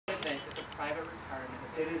private retirement.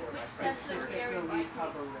 It is specifically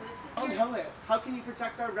covered. I'll know it. How can you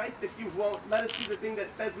protect our rights if you won't let us do the thing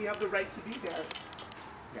that says we have the right to be there?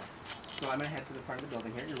 Yeah. So I'm gonna head to the front of the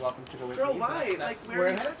building here. You're welcome to go with Girl, me. why? That's Like, where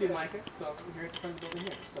I'm headed to, Micah. So I'm here at the front of the building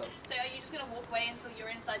here. So are you just gonna walk away until you're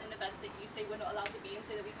inside an event that you say we're not allowed to be in,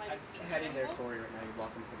 so that we can't even speak? I'm heading there, Tori, right now. You're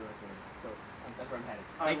welcome to go with me. So that's where I'm headed.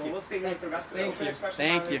 Thank you. We'll stay here with the rest of the open expression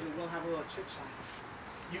monitors and we'll have a little chit chat.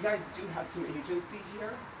 You guys do have some agency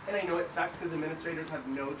here, and I know it sucks because administrators have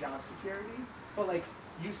no job security, but like,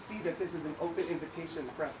 you see that this is an open invitation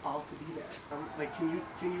for us all to be there. Like, can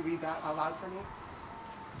you read that out loud for me?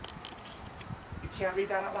 You can't read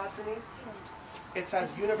that out loud for me? It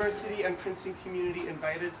says, University and Princeton community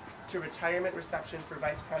invited to retirement reception for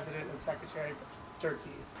Vice President and Secretary Durkee.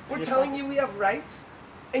 We're telling you we have rights,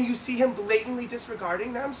 and you see him blatantly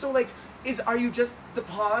disregarding them? So like, are you just the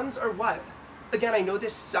pawns or what? Again, I know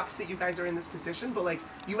this sucks that you guys are in this position, but like,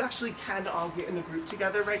 you actually can all get in a group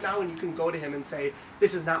together right now and you can go to him and say,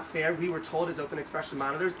 this is not fair. We were told as open expression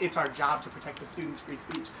monitors, it's our job to protect the students' free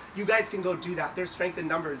speech. You guys can go do that. There's strength in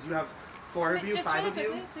numbers. You have 4 of you, 5 of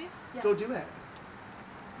you. Please? Yeah. Go do it.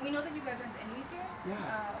 We know that you guys aren't the enemies here.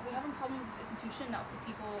 Yeah. We have a problem with this institution, not with the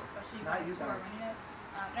people, especially you Not guys you who are guys. running it.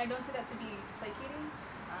 And I don't say that to be placating.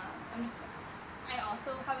 I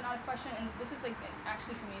also have an honest question, and this is like,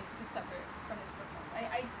 actually for me, this is separate from this protest.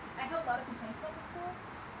 I have a lot of complaints about the school.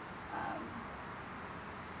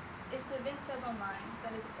 If the event says online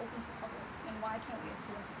that is open to the public, then why can't we as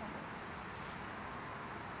students attend it?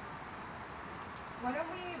 Why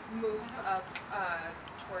don't we move up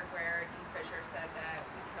toward where Dean Fisher said that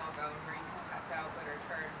we can all go and where you can pass out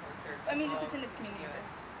literature and posters. I mean, just attend this community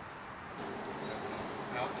events.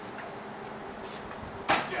 No?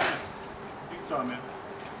 Yeah. You can come in.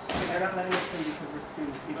 They're not letting us in because we're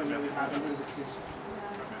students, even though we have an invitation.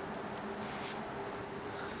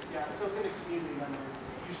 Yeah, it's open to community members.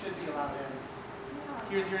 You should be allowed in.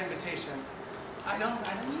 Here's your invitation. I don't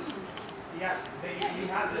need. Yeah, you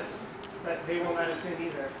have it, but they won't let us in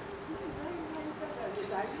either.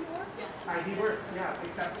 ID works, yeah,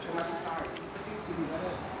 except unless it's ours.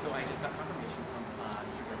 So I just got confirmation from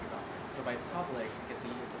Mr. Durkee's office. So by public, because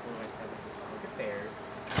he is the former Vice President of Public Affairs,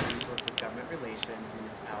 he worked with government relations,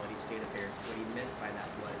 municipality, state affairs. What he meant by that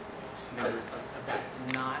was members of that,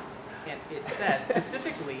 not, and it says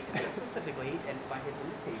specifically, and by his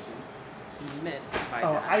invitation, he meant by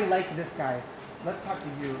that. I like this guy. Let's talk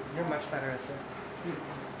to you. You're much better at this.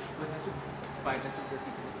 By Mr.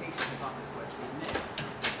 Durkee's invitation, his office was he meant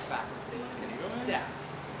as faculty and staff.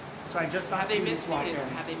 So I just saw students walk in.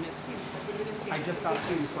 Had they met students, that would have been invitation. I just saw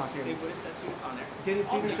students walk in. They would have said students on there. Didn't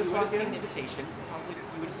students just walk in? You would have seen the invitation. Probably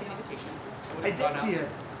you would have seen the invitation. I did see it.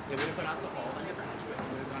 It would have gone out to all undergraduates.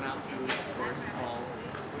 It would have gone out to, of course, all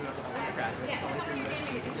undergraduates. Probably for USG.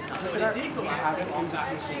 It did not. But it did go out to all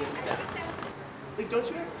faculty and staff. Like, don't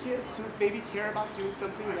you have kids who maybe care about doing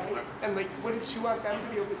something right? And like, wouldn't you want them to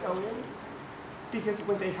be able to go in? Because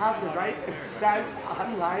when they have the right, it says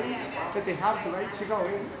online that they have the right to go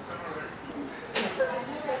in.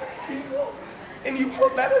 And you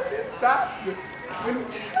won't let us inside when we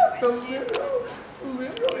have the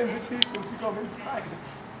literal invitation to go inside.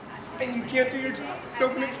 And you can't do your job as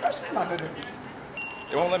open expression monitors.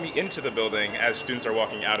 They won't let me into the building as students are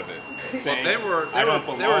walking out of it. Saying, They were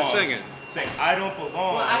singing. Saying, I don't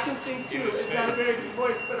belong. Well, I can sing too. It's not a very good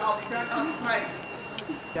voice, but I'll crack on the pipes.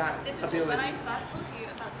 That This is ability. when I first told you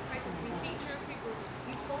about this process, we seek your approval.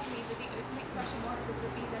 You told me that the open expression monitors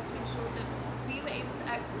would be there to ensure that we were able to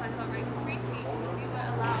exercise our right to free speech and that we were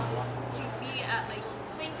allowed to be at like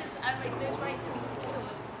places and like those rights would be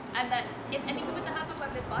secured. And that if anything were to happen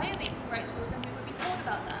when we're violating rights rules, then we would be told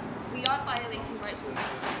about that. We aren't violating rights rules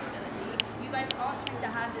and responsibility. You guys aren't trying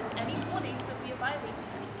to hand us any warnings that we are violating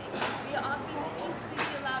anything. We are asking to peacefully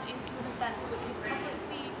be allowed into an event which was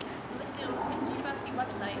publicly listed on the Princeton University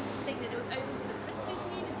website, saying that it was open to the Princeton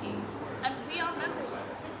community. And we are members of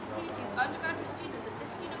the Princeton community as undergraduate students at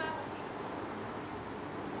this university.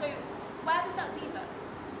 So where does that leave us?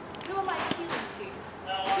 Who am I appealing to?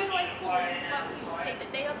 Who do I call into above you to say that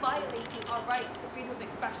they are violating our rights to freedom of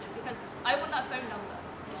expression? Because I want that phone number.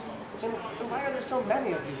 And why are there so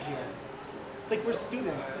many of you here? Like, we're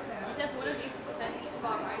students. Just one of you to defend each of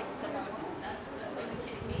our rights, then that would make sense. But are you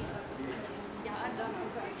kidding me? Yeah, I'm done.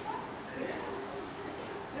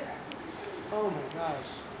 Oh my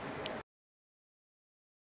gosh.